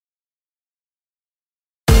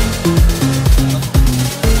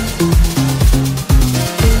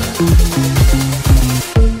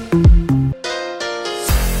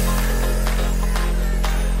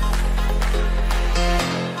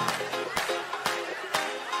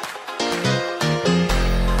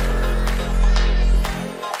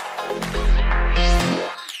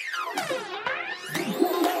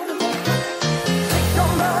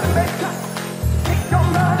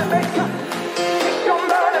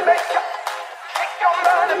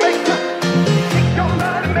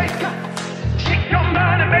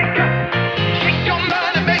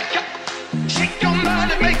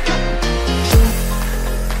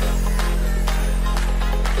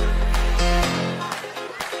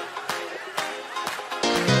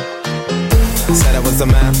Said I was a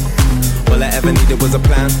man, all I ever needed was a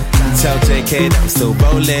plan. Tell JK that I'm still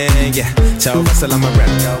rolling, yeah. Tell Russell I'm a rap,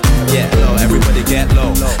 yeah. Low, everybody get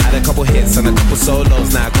low. Had a couple hits and a couple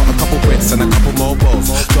solos. Now I got a couple Brits and a couple mobiles.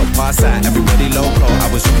 Drop past that, everybody loco. I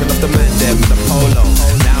was ripping off the man there with the polo.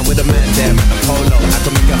 Now I'm with the man there with the polo. I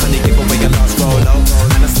can make a honey give away your last rolo.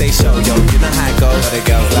 And I stay show, yo, you know how it goes. What the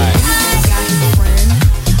girls like? I got a friend,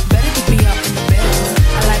 better pick me up in the bed.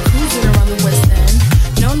 I like cruising around the West End.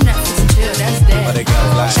 No Netflix and chill, that's dead. What the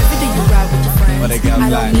girls like? Every day you ride with your friends. What the girls I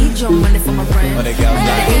don't like? need your money for my rent. What the girls I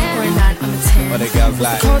like? got an 8 or a 9, I'm a 10. What the girls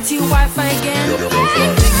like? Call to your Wi-Fi again. What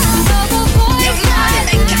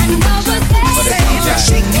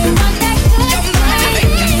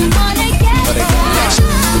the girls like?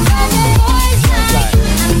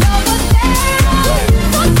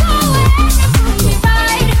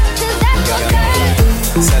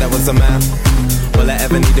 Said I was a man, all I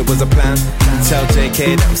ever needed was a plan. Tell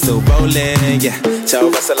JK that I'm still rolling, yeah.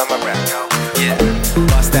 Tell Russell I'm a rap, yeah.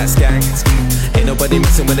 Bust that skank, ain't nobody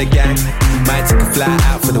messing with a gang. Might take a fly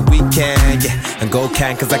out for the weekend, yeah. And go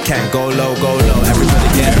cause I can, go low, everybody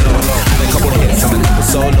get low. Had a couple hits and a couple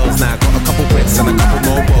solos. Now I got a couple Brits and a couple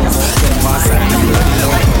mobiles. Get past that, everybody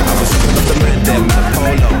loco. I was ripping off the man there with the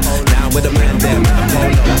polo. Now I'm with the man there with the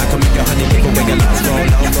polo. I can make a honey give away your last roll.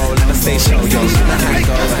 And I stay show, yo, you know how it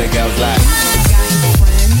goes. What the girls like?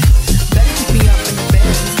 Better pick me up in the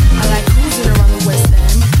bed. I like cruising around the West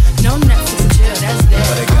End. No Netflix and chill, that's dead.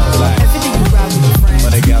 What the girls like? Every day you ride with your friends.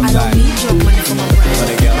 What the girls I don't like? need your money for my rent. What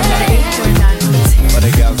the girls I got like? an 8 or a 9, I'm a 10. What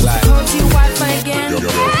the girls like? Call to your Wi-Fi again.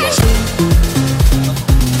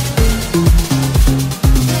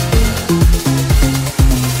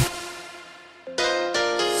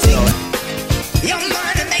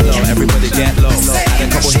 Everybody get low. Had a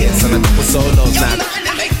couple hits and a couple solos. Now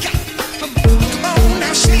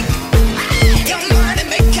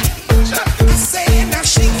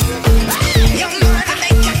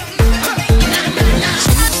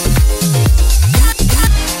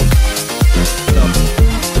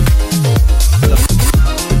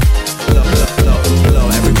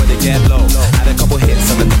everybody get low. Had a couple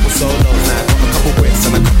hits and a couple solos. Now I got a couple Brits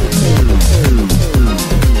and a couple.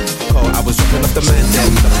 I was ripping off the man there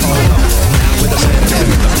with the polo. Now with the man there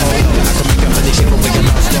with the polo. I can make your honey give away your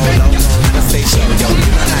last rolo. And I stay show, yo,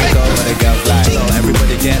 you know how it goes. What the girls like? Low,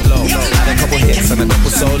 everybody get low. Had a couple hits and a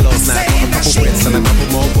couple solos. Now I got a couple Brits and a couple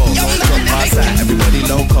mobiles. Drop past that, everybody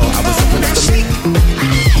loco. I was ripping off the man.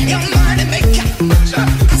 Your money maker.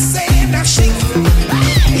 I say now shake.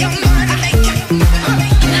 Your money maker.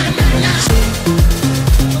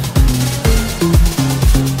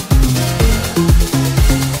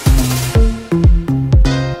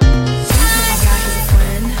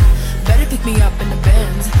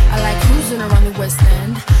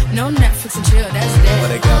 No Netflix and chill, that's dead.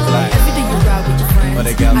 What the girls like? Every day you ride with your friends. What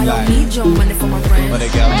the girls I don't like? need your money for my rent. What the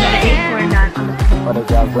girls like? I got 8 or a 9, I'm a 10. What the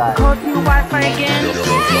girls like? Call to your Wi-Fi again.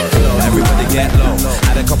 Low, everybody get low.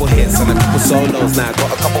 Had a couple hits and a couple solos. Now I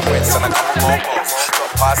got a couple Brits and a couple mobiles.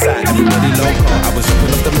 Drop past that, everybody loco. I was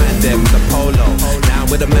ripping off the man there with the polo. Now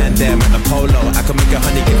I'm with the man there with the polo. I can make your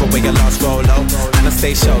honey give away your last rolo. And I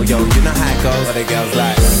stay show, yo, you know how it goes. What the girls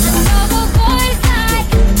like?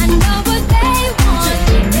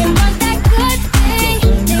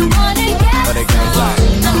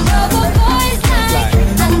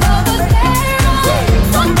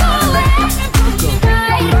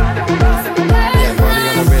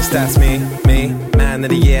 That's me, man of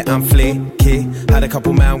the year, I'm fleeky. Had a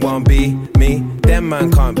couple man won't be me, them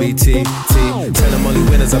man can't be T. Tell them only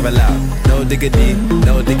winners are allowed. No diggity,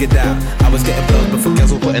 no diggity out. I was getting blows before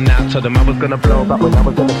girls were putting out. Told them I was gonna blow, but when I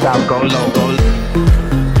was gonna shout, go low, go low.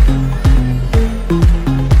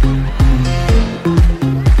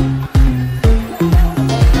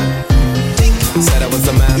 Said I was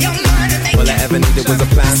a man, all I ever needed was a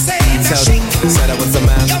plan. Said I was a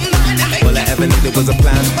man. All I ever needed was a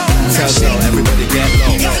plan. Tell low, everybody get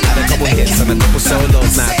low. Had a couple hits and a couple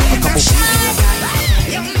solos. Now I got a couple.